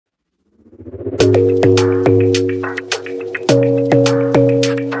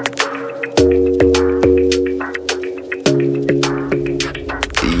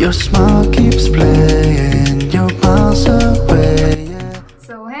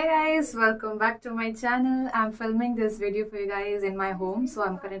guys, welcome back to my channel. I'm filming this video for you guys in my home. So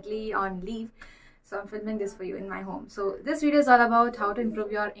I'm currently on leave. So I'm filming this for you in my home. So this video is all about how to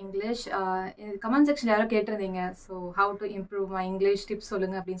improve your English. In the comment section, so how to improve my English tips.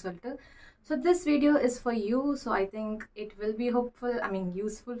 So this video is for you. So I think it will be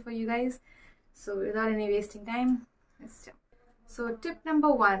useful for you guys. So without any wasting time, let's jump. So tip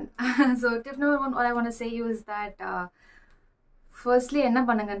number one. What I want to say is that firstly என்ன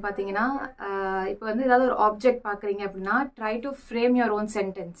பண்ணுங்கன்னு பாத்தீங்கன்னா இப்போ வந்து ஏதாவது ஒரு object பாக்குறீங்க அப்படினா try to frame your own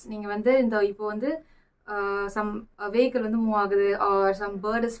sentence. நீங்க வந்து இந்த இப்போ வந்து some vehicle வந்து மூவ் ஆகுது or some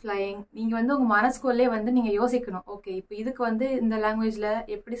bird is flying, நீங்க வந்து உங்க மனசுக்குள்ளே வந்து நீங்க யோசிக்கணும், ஓகே இப்போ இதுக்கு வந்து இந்த லாங்குவேஜ்ல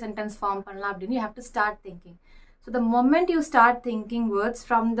எப்படி சென்டென்ஸ் ஃபார்ம் பண்ணலாம் அப்படினு you have to start thinking. So the moment you start thinking words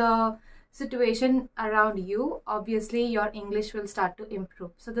from the situation around you, obviously your English will start to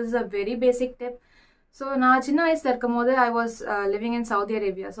improve. So this is a very basic tip. So நான் சின்ன வயசுல இருக்கும்போது I was living in Saudi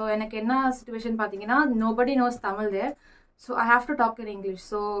Arabia. So எனக்கு என்ன situation பாத்தீங்கன்னா nobody knows Tamil there. So I have to talk in English.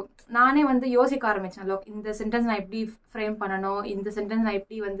 So நானே வந்து யோசிக்க ஆரம்பிச்சேன், look இந்த சென்டென்ஸ் நான் எப்படி ஃப்ரேம் பண்ணனும், இந்த சென்டென்ஸ் நான்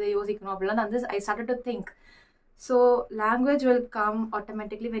எப்படி வந்து யோசிக்கணும் அப்படிலாம் வந்து I started to think. So language will come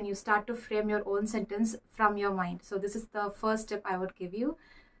automatically when you start to frame your own sentence from your mind. So this is the first tip I would give you.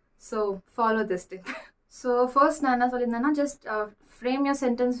 So follow this tip. So first நான் என்ன சொல்லிருந்தேன்னா just frame your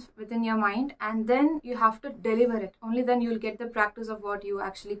sentence within your mind and then you have to deliver it. Only then you will get the practice of what you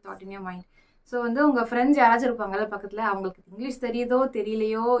actually thought in your mind. So வந்து உங்க friends யாராச்சும் இருப்பாங்கல பக்கத்துல, அவங்களுக்கு English தெரியுதோ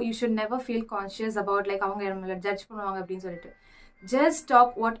தெரியலையோ, you should never feel conscious about like அவங்க நம்மள judge பண்ணுவாங்க அப்படினு சொல்லிட்டு just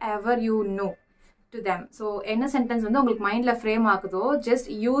talk whatever you know to them. So என்ன sentence வந்து உங்களுக்கு மைண்ட்ல ஃப்ரேம் ஆகுதோ just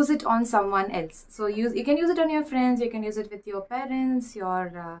use it on someone else. So you can use it on your friends, you can use it with your parents, your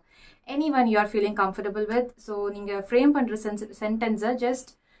anyone you are feeling comfortable with. So நீங்க frame பண்ற sentence just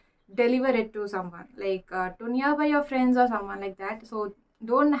deliver it to someone like to nearby your friends or someone like that. So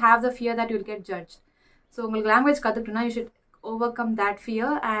don't have the fear that you'll get judged. So உங்களுக்கு language கத்துக்கிட்டோம்னா you should overcome that fear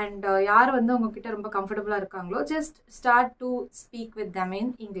and யார் வந்து உங்ககிட்ட ரொம்ப கம்ஃபர்ட்டபிளா இருக்காங்களோ just start to speak with them in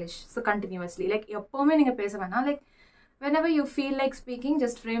English. So continuously like எப்பவுமே நீங்க பேச வேணாம், like whenever you feel like speaking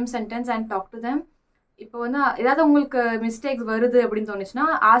just frame sentence and talk to them. இப்போ வந்து ஏதாவது உங்களுக்கு மிஸ்டேக்ஸ் வருது அப்படின்னு தோணுச்சுன்னா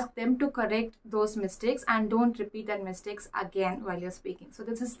ask them to correct those mistakes and don't repeat that mistakes again while you're speaking. So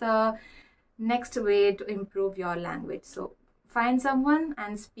this is the next way to improve your language. So find someone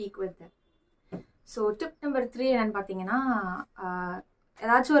and speak with them. So tip number 3 என்னன்னு பார்த்தீங்கன்னா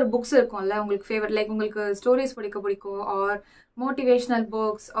ஏதாச்சும் ஒரு books இருக்கும்ல உங்களுக்கு favourite, like உங்களுக்கு stories படிக்க பிடிக்கும் R motivational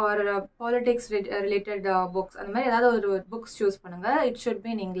books R politics related books, அந்த மாதிரி ஏதாவது ஒரு புக்ஸ் சூஸ் பண்ணுங்க. It should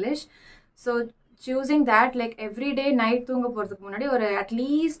be in English. So choosing that like every day night தூங்க போறதுக்கு முன்னாடி ஒரு at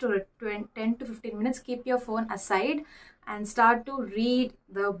least ஒரு 10 to 15 minutes keep your phone aside and start to read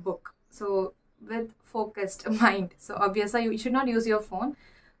the book. So with focused mind. So obviously you should not use your phone.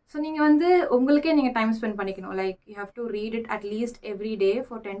 So நீங்க வந்து உங்களுக்கே நீங்க time spend பண்ணிக்கணும், like you have to read it at least every day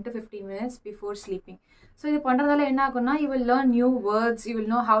for 10 to 15 minutes before sleeping. So இது பண்றதால என்ன ஆகும்னா you will learn new words, you will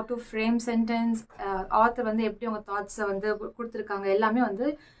know how to frame sentence, author வந்து எப்படி உங்க thoughts வந்து கொடுத்திருக்காங்க எல்லாமே வந்து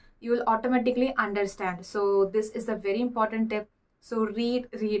you will automatically understand. So this is a very important tip. So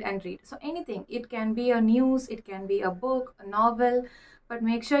read and read. So anything, it can be a news, it can be a book, a novel, but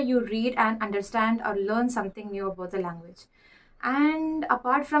make sure you read and understand or learn something new about the language. And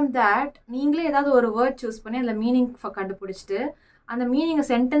apart from that, நீங்களே ஏதாவது ஒரு word choose பண்ணி அந்த meaning கண்டுபிடிச்சிட்டு அந்த மீனிங்கை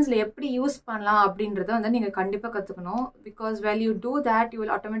சென்டென்ஸ்ல எப்படி use பண்ணலாம் அப்படின்றத வந்து நீங்க கண்டிப்பா கத்துக்கணும். Because while you do that, you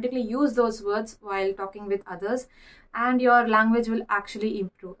will automatically use those words while talking with others and your language will actually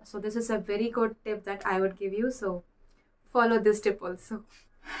improve. So this is a very good tip that I would give you. So follow this tip also.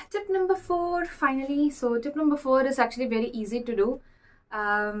 Tip number 4 finally. So tip number 4 is actually very easy to do.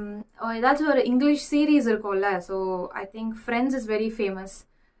 ஏதாச்சும் ஒரு English series இருக்கும்ல, so I think friends is very famous.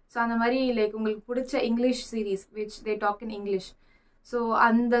 So அந்த மாதிரி like உங்களுக்கு பிடிச்ச English series which they talk in English. So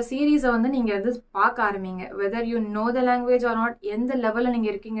அந்த சீரீஸை வந்து நீங்கள் வந்து பார்க்க ஆரம்பிங்க. Whether you know the language are not, எந்த லெவலில்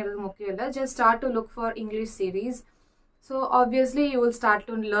நீங்கள் இருக்கீங்கிறது முக்கியம் இல்லை. Just start to look for English series. So obviously you will start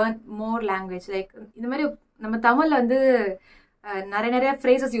to learn more language. Like இந்த மாதிரி நம்ம தமிழில் வந்து நிறைய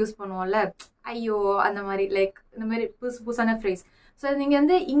ஃப்ரேசஸ் யூஸ் பண்ணுவோம்ல, ஐயோ அந்த மாதிரி, லைக் இந்த மாதிரி புதுசான ஃப்ரேஸ். ஸோ நீங்கள்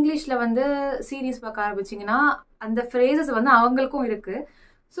வந்து இங்கிலீஷில் வந்து சீரீஸ் பார்க்க ஆரம்பிச்சிங்கன்னா அந்த ஃப்ரேசஸ் வந்து அவங்களுக்கும் இருக்குது.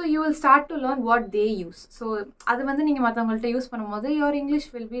 So you will start to learn what they use. So அது வந்து நீங்கள் மற்றவங்கள்ட்ட யூஸ் பண்ணும்போது your English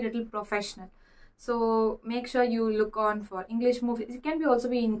will be little professional. So make sure you look on for English movies. It can be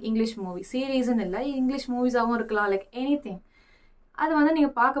also be English movie, சீரீஸ்ன்னு இல்லை, English மூவிஸாகவும் இருக்கலாம், like any thing. அது வந்து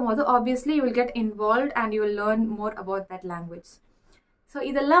நீங்கள் பார்க்கும்போது obviously you will get involved and you will learn more about that language. So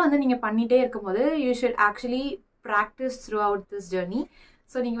இதெல்லாம் வந்து நீங்கள் பண்ணிகிட்டே இருக்கும்போது you should actually practice throughout this journey.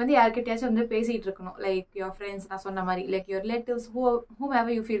 So நீங்கள் வந்து யார்கிட்டயாச்சும் வந்து பேசிகிட்டு இருக்கணும், லைக் யுவர் ஃப்ரெண்ட்ஸ், நான் சொன்ன மாதிரி, like your relatives, whom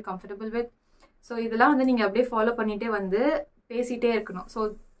ever you feel comfortable with. So இதெல்லாம் வந்து நீங்கள் அப்படியே ஃபாலோ பண்ணிகிட்டே வந்து பேசிகிட்டே இருக்கணும். So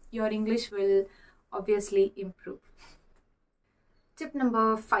your English will obviously improve. Tip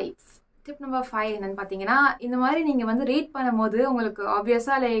number 5 என்னென்னு பார்த்தீங்கன்னா, இந்த மாதிரி நீங்கள் வந்து ரீட் பண்ணும்போது உங்களுக்கு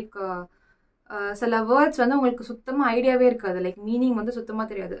ஆப்வியஸாக லைக் சில வேர்ட்ஸ் வந்து உங்களுக்கு சுத்தமாக ஐடியாவே இருக்காது, லைக் மீனிங் வந்து சுத்தமாக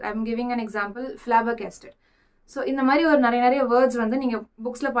தெரியாது. I am giving an example, ஃப்ளாபர்காஸ்டட். So இந்த மாதிரி ஒரு நிறைய வேர்ட்ஸ் வந்து நீங்கள்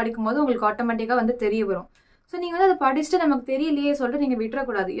புக்ஸில் படிக்கும்போது உங்களுக்கு ஆட்டோமேட்டிக்காக வந்து தெரிய வரும். ஸோ நீங்கள் வந்து அதை படிச்சுட்டு நமக்கு தெரியலையே சொல்லிட்டு நீங்கள்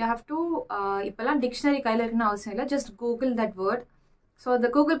விட்டுறக்கூடாது. யூ ஹேவ் டு, இப்போல்லாம் டிக்ஷனரி கையில் இருக்குன்னு அவசியம் இல்லை, just Google that word. So அந்த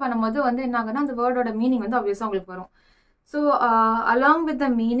கூகுள் பண்ணும்போது வந்து என்ன ஆகுன்னா, அந்த வேர்டோட மீனிங் வந்து ஆப்வியஸாக உங்களுக்கு வரும். So along with the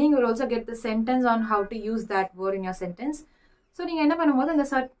meaning you also get the sentence on how to use that word in your sentence. So நீங்கள் என்ன பண்ணும்போது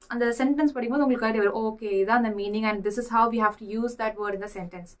அந்த சென்டென்ஸ் படிக்கும்போது உங்களுக்கு ஐடியா வரும், ஓகே இதான் அந்த meaning and this is how we have to use that word in the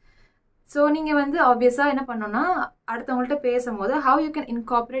sentence. So நீங்கள் வந்து ஆப்வியஸாக என்ன பண்ணணும்னா, அடுத்தவங்கள்ட்ட பேசும்போது how you can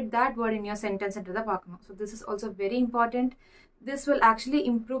incorporate that word in your சென்டென்ஸ்ன்றதை பார்க்கணும். So this is also very important. This will actually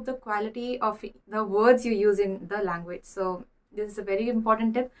improve the quality of the words you use in the language. So this is a very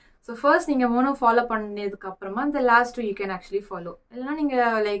important tip. So first நீங்கள் மூணும் follow பண்ணதுக்கு அப்புறமா இந்த last two you can actually follow. இல்லைனா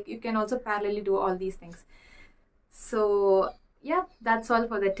நீங்கள் like you can also parallelly do all these things. So yeah, that's all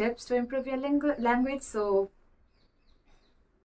for the tips to improve your language. So